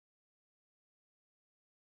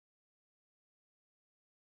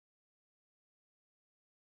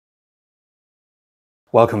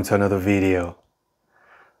Welcome to another video.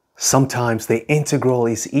 Sometimes the integral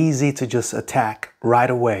is easy to just attack right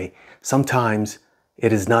away. Sometimes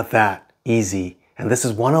it is not that easy. And this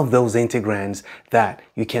is one of those integrands that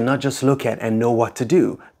you cannot just look at and know what to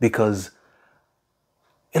do, because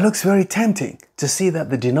it looks very tempting to see that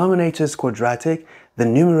the denominator is quadratic, the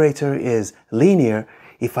numerator is linear.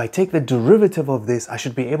 If I take the derivative of this, I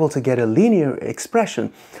should be able to get a linear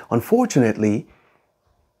expression. Unfortunately,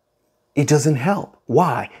 it doesn't help.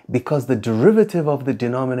 Why? Because the derivative of the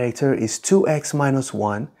denominator is 2x minus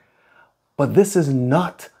 1, but this is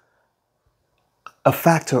not a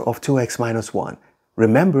factor of 2x minus 1.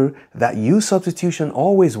 Remember that U substitution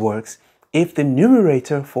always works if the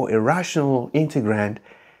numerator for a rational integrand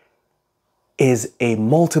is a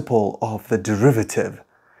multiple of the derivative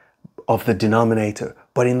of the denominator.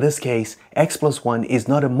 But in this case, x plus 1 is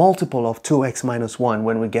not a multiple of 2x minus 1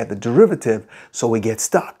 when we get the derivative, so we get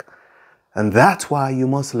stuck. And that's why you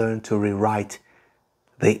must learn to rewrite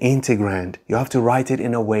the integrand. You have to write it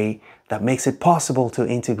in a way that makes it possible to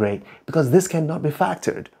integrate, because this cannot be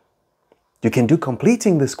factored. You can do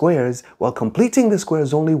completing the squares. Well, completing the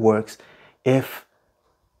squares only works if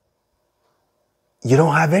you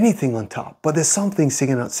don't have anything on top, but there's something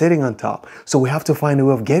sitting on top. So we have to find a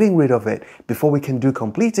way of getting rid of it before we can do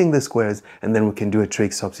completing the squares, and then we can do a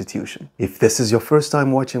trig substitution. If this is your first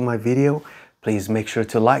time watching my video, please make sure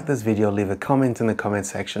to like this video, leave a comment in the comment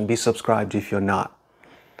section, be subscribed if you're not.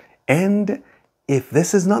 And if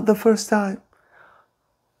this is not the first time,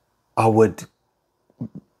 I would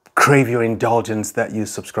crave your indulgence that you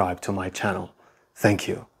subscribe to my channel. Thank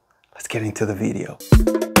you. Let's get into the video.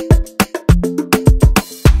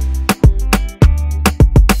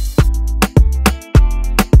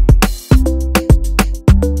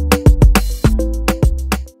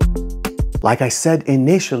 Like I said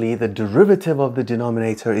initially, the derivative of the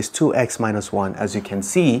denominator is 2x minus 1, as you can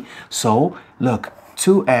see. So look,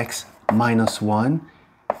 2x minus 1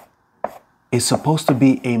 is supposed to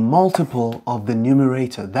be a multiple of the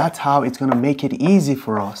numerator. That's how it's going to make it easy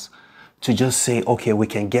for us to just say, okay, we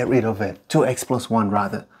can get rid of it. 2x plus 1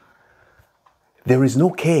 rather. There is no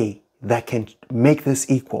k that can make this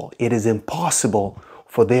equal. It is impossible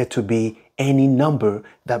for there to be any number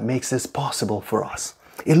that makes this possible for us.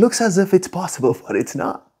 It looks as if it's possible, but it's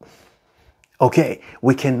not. Okay,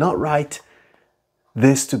 we cannot write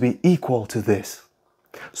this to be equal to this.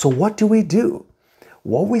 So what do we do?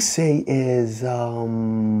 What we say is,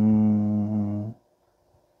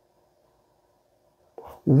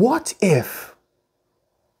 what if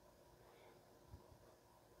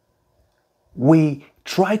we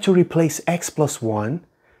try to replace x plus 1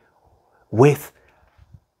 with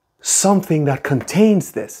something that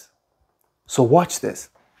contains this? So watch this.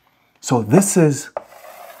 So this is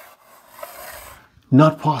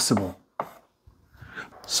not possible.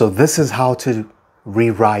 So this is how to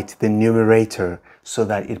rewrite the numerator so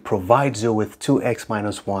that it provides you with 2x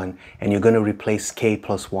minus 1, and you're going to replace k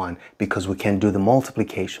plus 1 because we can do the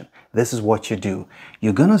multiplication. This is what you do.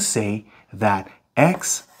 You're going to say that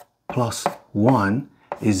x plus 1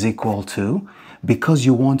 is equal to, because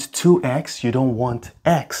you want 2x, you don't want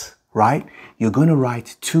x, right? You're going to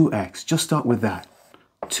write 2x. Just start with that.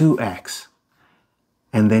 2x.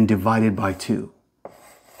 And then divided by 2.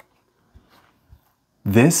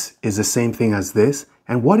 This is the same thing as this.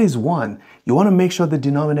 And what is 1? You want to make sure the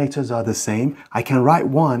denominators are the same. I can write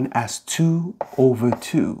 1 as 2 over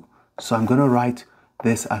 2. So I'm going to write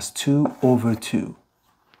this as 2 over 2.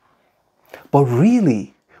 But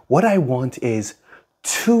really, what I want is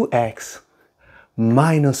 2x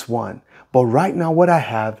minus 1. But right now what I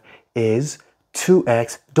have is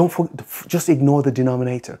 2x, just ignore the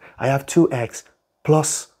denominator. I have 2x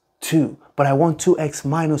plus 2, but I want 2x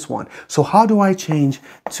minus 1. So how do I change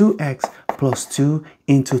 2x plus 2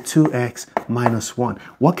 into 2x minus 1?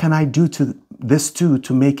 What can I do to this 2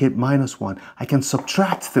 to make it minus 1? I can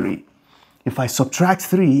subtract 3. If I subtract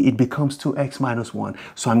 3, it becomes 2x minus 1.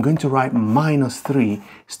 So I'm going to write minus 3,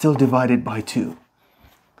 still divided by 2.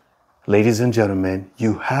 Ladies and gentlemen,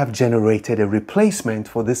 you have generated a replacement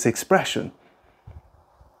for this expression.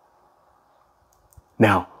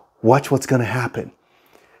 Now, watch what's going to happen.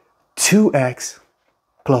 2x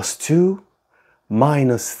plus 2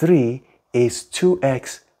 minus 3 is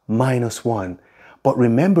 2x minus 1. But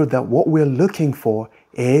remember that what we're looking for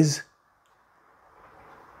is,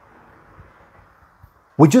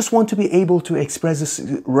 we just want to be able to express this,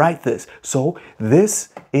 write this. So this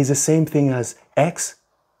is the same thing as x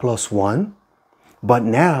plus 1, but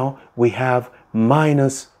now we have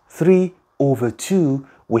minus 3 over 2.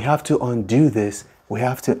 We have to undo this. We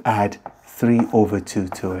have to add 3 over 2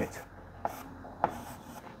 to it.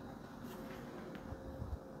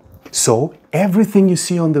 So everything you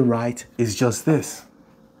see on the right is just this.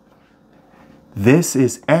 This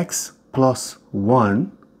is x plus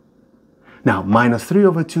 1. Now, minus 3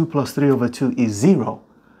 over 2 plus 3 over 2 is 0.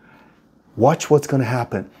 Watch what's going to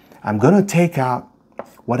happen. I'm going to take out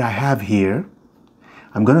what I have here.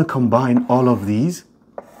 I'm going to combine all of these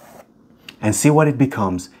and see what it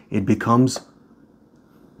becomes. It becomes,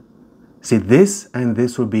 see, this and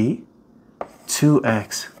this will be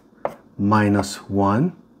 2x minus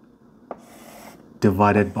 1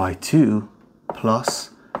 divided by 2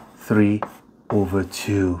 plus 3 over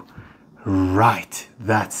 2. Right,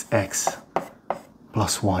 that's x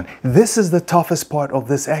plus 1. This is the toughest part of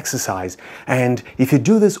this exercise. And if you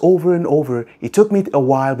do this over and over, it took me a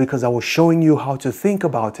while because I was showing you how to think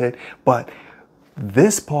about it. But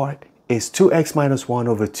this part is 2x minus 1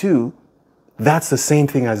 over 2. That's the same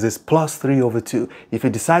thing as this plus 3 over 2. If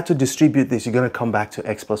you decide to distribute this, you're going to come back to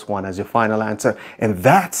x plus 1 as your final answer. And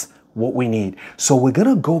that's what we need. So we're going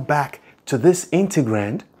to go back to this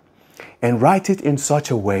integrand and write it in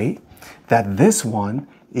such a way that this one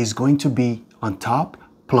is going to be on top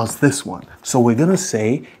plus this one. So we're going to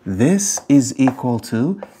say this is equal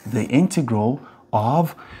to the integral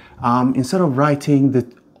of, instead of writing the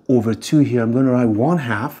over 2 here, I'm going to write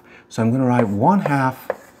 1/2. So I'm going to write 1/2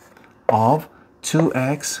 of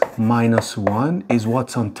 2x minus 1 is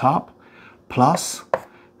what's on top, plus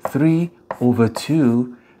 3 over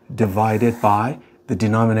 2 divided by the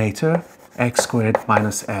denominator, x squared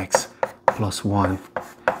minus x plus 1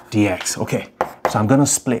 dx. Okay, so I'm going to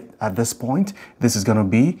split at this point. This is going to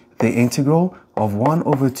be the integral of 1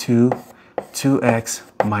 over 2, 2x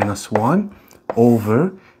minus 1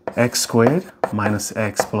 over x squared minus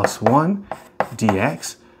x plus 1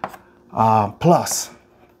 dx plus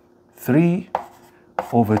 3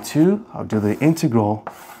 over 2. I'll do the integral.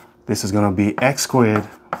 This is going to be x squared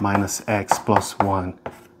minus x plus 1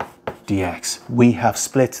 dx. We have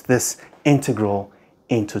split this integral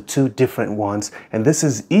into two different ones, and this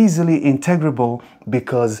is easily integrable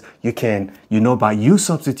because you know by u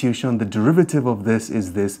substitution the derivative of this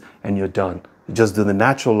is this, and you're done. You just do the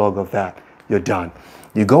natural log of that, you're done.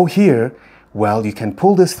 You go here, well, you can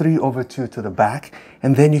pull this 3 over 2 to the back,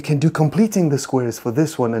 and then you can do completing the squares for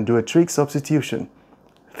this one and do a trig substitution.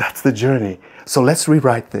 That's the journey. So let's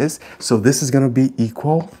rewrite this. So this is going to be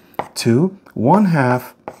equal to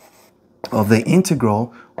 1/2 of the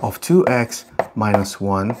integral of 2x minus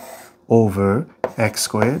 1 over x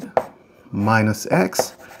squared minus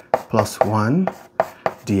x plus 1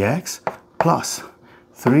 dx plus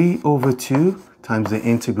 3 over 2 times the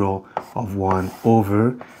integral of 1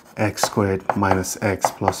 over x squared minus x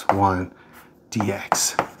plus 1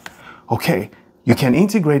 dx. Okay, you can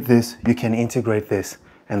integrate this, you can integrate this,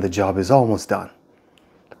 and the job is almost done.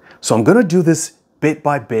 So I'm going to do this bit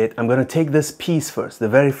by bit. I'm going to take this piece first, the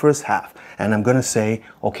very first half, and I'm going to say,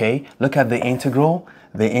 okay, look at the integral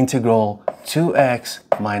 2x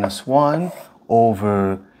minus 1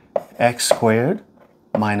 over x squared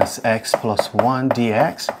minus x plus 1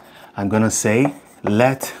 dx. I'm going to say,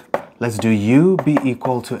 let's do u be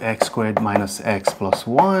equal to x squared minus x plus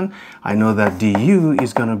 1. I know that du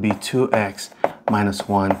is going to be 2x minus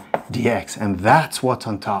 1 dx, and that's what's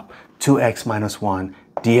on top, 2x minus 1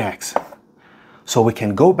 dx. So we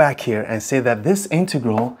can go back here and say that this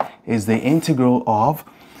integral is the integral of,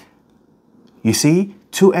 you see,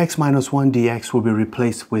 2x minus 1 dx will be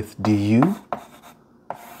replaced with du,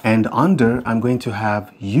 and under I'm going to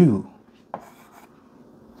have u.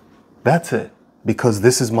 That's it, because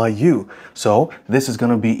this is my u. So this is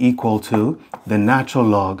going to be equal to the natural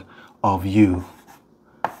log of u.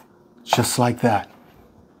 Just like that.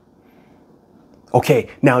 Okay,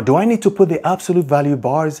 now do I need to put the absolute value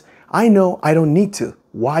bars? I know I don't need to.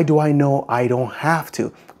 Why do I know I don't have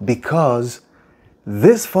to? Because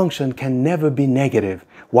this function can never be negative.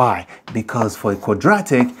 Why? Because for a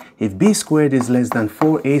quadratic, if b squared is less than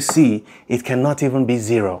 4ac, it cannot even be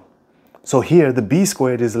 0. So here the b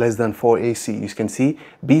squared is less than 4ac. You can see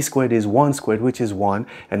b squared is 1 squared, which is 1,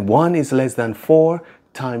 and 1 is less than 4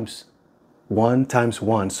 times 1 times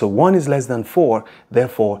 1. So 1 is less than 4,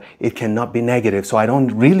 therefore it cannot be negative. So I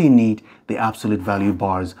don't really need the absolute value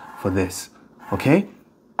bars for this. Okay?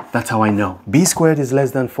 That's how I know. B squared is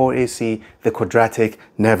less than 4ac. The quadratic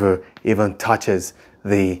never even touches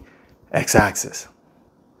the x-axis.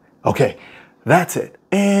 Okay, that's it.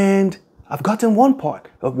 And I've gotten one part.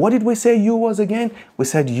 What did we say u was again? We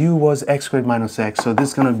said u was x squared minus x. So this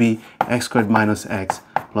is going to be x squared minus x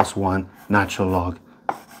plus 1 natural log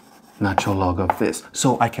of this.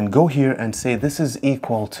 So I can go here and say this is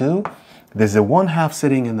equal to, there's a 1/2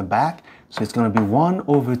 sitting in the back. So it's going to be 1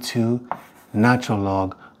 over 2 natural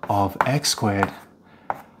log of x squared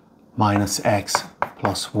minus x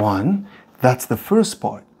plus 1. That's the first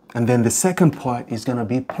part. And then the second part is going to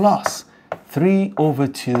be plus 3 over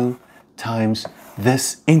 2 times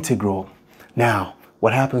this integral. Now,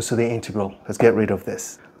 what happens to the integral? Let's get rid of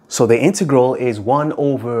this. So the integral is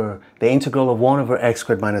the integral of 1 over x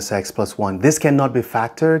squared minus x plus 1. This cannot be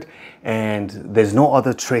factored, and there's no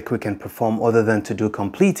other trick we can perform other than to do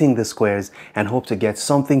completing the squares and hope to get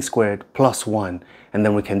something squared plus 1. And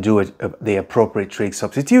then we can do the appropriate trig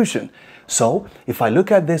substitution. So if I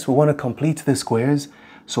look at this, we want to complete the squares.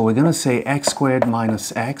 So we're going to say x squared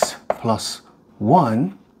minus x plus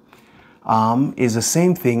 1 is the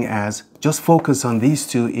same thing as, just focus on these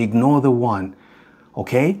two, ignore the 1.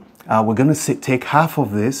 Okay, we're going to take half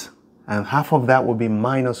of this, and half of that will be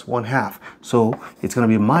minus 1/2. So it's going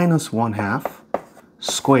to be minus 1/2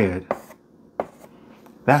 squared.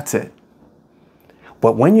 That's it.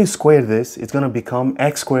 But when you square this, it's going to become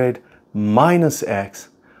x squared minus x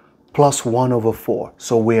plus 1 over 4.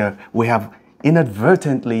 So we have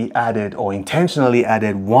inadvertently added or intentionally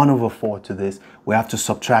added 1 over 4 to this. We have to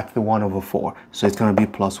subtract the 1 over 4. So it's going to be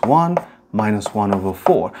plus 1 minus 1 over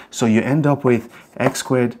 4. So you end up with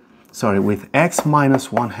with x minus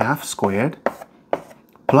 1/2 squared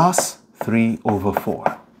plus 3 over 4.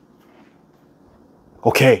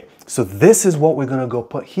 Okay, so this is what we're going to go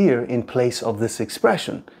put here in place of this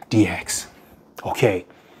expression, dx. Okay,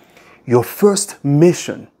 your first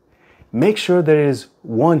mission, make sure there is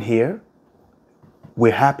 1 here.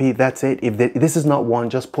 We're happy, that's it. If this is not 1,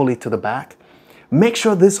 just pull it to the back. Make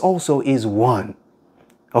sure this also is 1.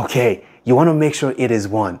 Okay, you want to make sure it is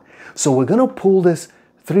 1. So we're going to pull this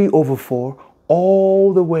 3 over 4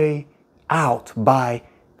 all the way out by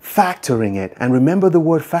factoring it. And remember, the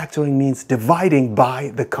word factoring means dividing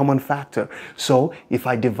by the common factor. So if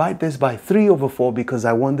I divide this by 3 over 4 because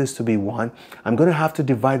I want this to be 1, I'm going to have to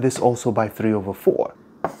divide this also by 3 over 4.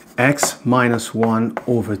 X minus 1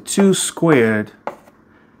 over 2 squared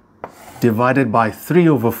divided by 3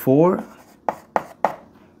 over 4.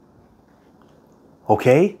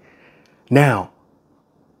 Okay? Now,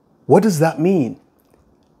 what does that mean?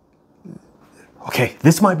 Okay,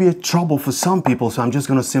 this might be a trouble for some people, so I'm just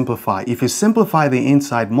going to simplify. If you simplify the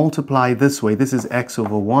inside, multiply this way. This is x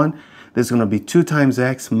over 1. This is going to be 2 times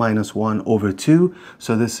x minus 1 over 2.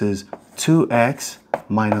 So this is 2x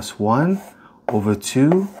minus 1 over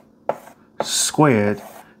 2 squared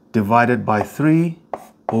divided by 3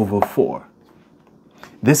 over 4.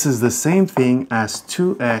 This is the same thing as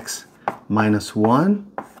 2x minus 1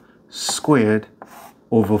 squared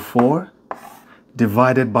over 4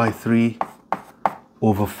 divided by 3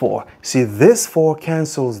 over 4. See, this 4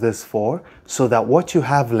 cancels this 4, so that what you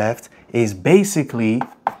have left is basically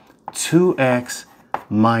 2x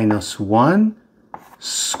minus 1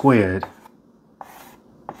 squared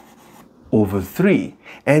over 3.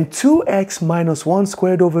 And 2x minus 1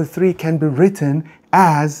 squared over 3 can be written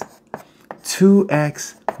as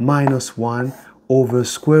 2x minus 1 over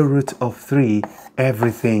square root of 3,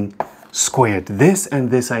 everything squared. This and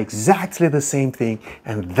this are exactly the same thing,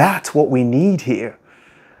 and that's what we need here.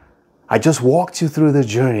 I just walked you through the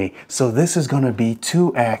journey. So this is going to be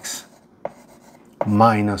 2x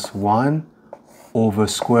minus 1 over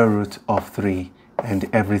square root of 3, and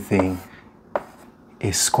everything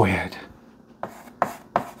is squared.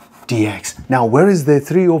 Dx. Now, where is the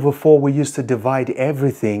 3 over 4 we used to divide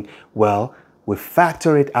everything? Well, we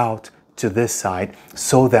factor it out to this side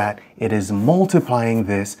so that it is multiplying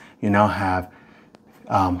this. You now have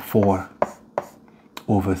 4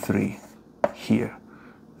 over 3 here.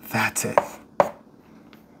 That's it.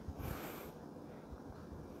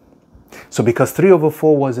 So because 3 over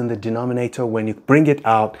 4 was in the denominator, when you bring it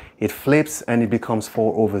out, it flips and it becomes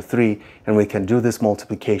 4 over 3. And we can do this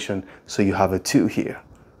multiplication, so you have a 2 here.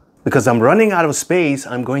 Because I'm running out of space,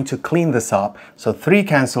 I'm going to clean this up. So 3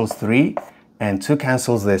 cancels 3 and 2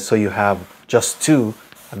 cancels this. So you have just 2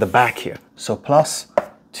 at the back here. So plus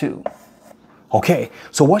 2. Okay,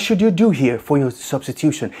 so what should you do here for your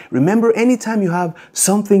substitution? Remember, anytime you have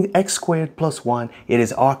something x squared plus 1, it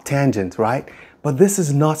is arctangent, right? But this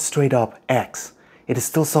is not straight up x. It is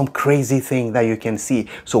still some crazy thing that you can see.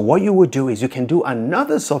 So what you would do is you can do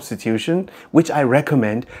another substitution, which I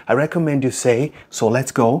recommend. I recommend you say, so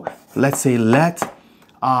let's go. Let's say we're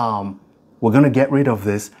going to get rid of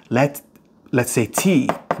this. Let's say t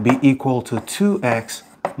be equal to 2x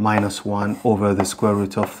minus 1 over the square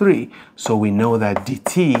root of 3. So we know that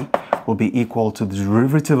dt will be equal to the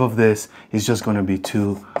derivative of this is just going to be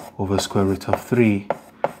 2 over square root of 3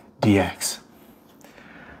 dx.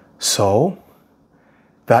 So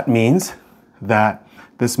that means that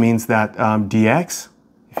dx,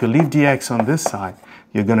 if you leave dx on this side,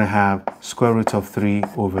 you're going to have square root of 3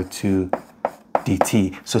 over 2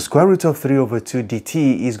 dt. So square root of 3 over 2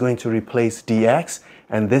 dt is going to replace dx,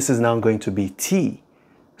 and this is now going to be t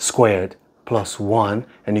squared plus 1,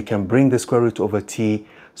 and you can bring the square root over 2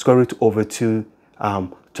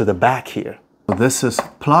 to the back here. So this is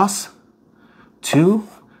plus 2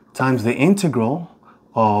 times the integral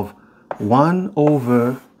of 1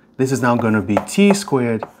 over, this is now going to be t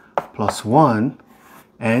squared plus 1,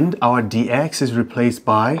 and our dx is replaced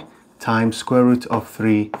by times square root of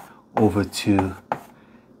 3 over 2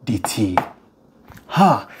 dt.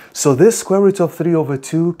 So this square root of 3 over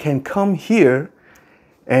 2 can come here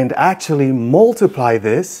and actually multiply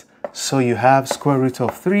this, so you have square root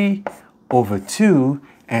of 3 over 2,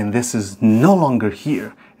 and this is no longer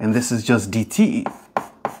here, and this is just dt.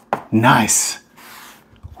 Nice.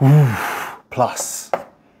 Ooh, plus.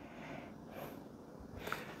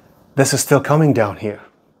 This is still coming down here,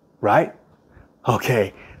 right?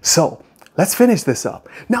 Okay, so let's finish this up.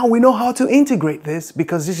 Now we know how to integrate this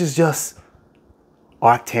because this is just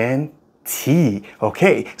arctan t.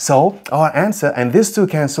 Okay, so our answer, and this 2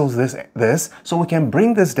 cancels this, so we can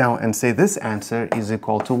bring this down and say this answer is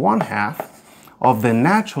equal to 1/2 of the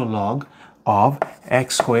natural log of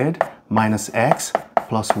x squared minus x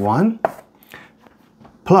plus 1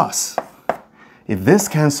 plus, if this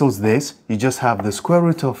cancels this, you just have the square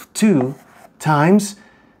root of 2 times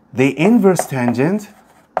the inverse tangent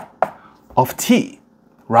of t,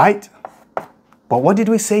 right? But what did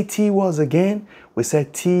we say t was again? We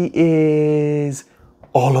said t is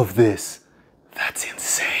all of this. That's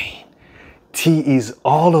insane. T is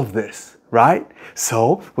all of this, right?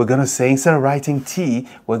 So we're going to say, instead of writing t,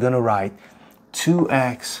 we're going to write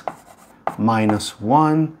 2x minus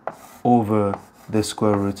 1 over the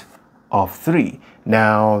square root of 3.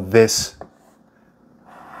 Now this,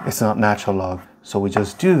 it's not natural log, so we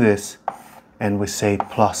just do this and we say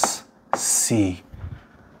plus c.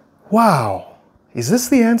 Wow, is this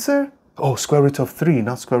the answer? Oh, square root of 3,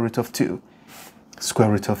 not square root of 2.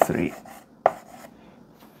 Square root of 3.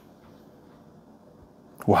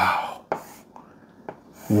 Wow.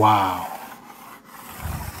 Wow.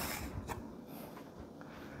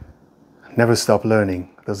 Never stop learning.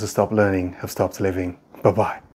 Those who stop learning have stopped living. Bye-bye.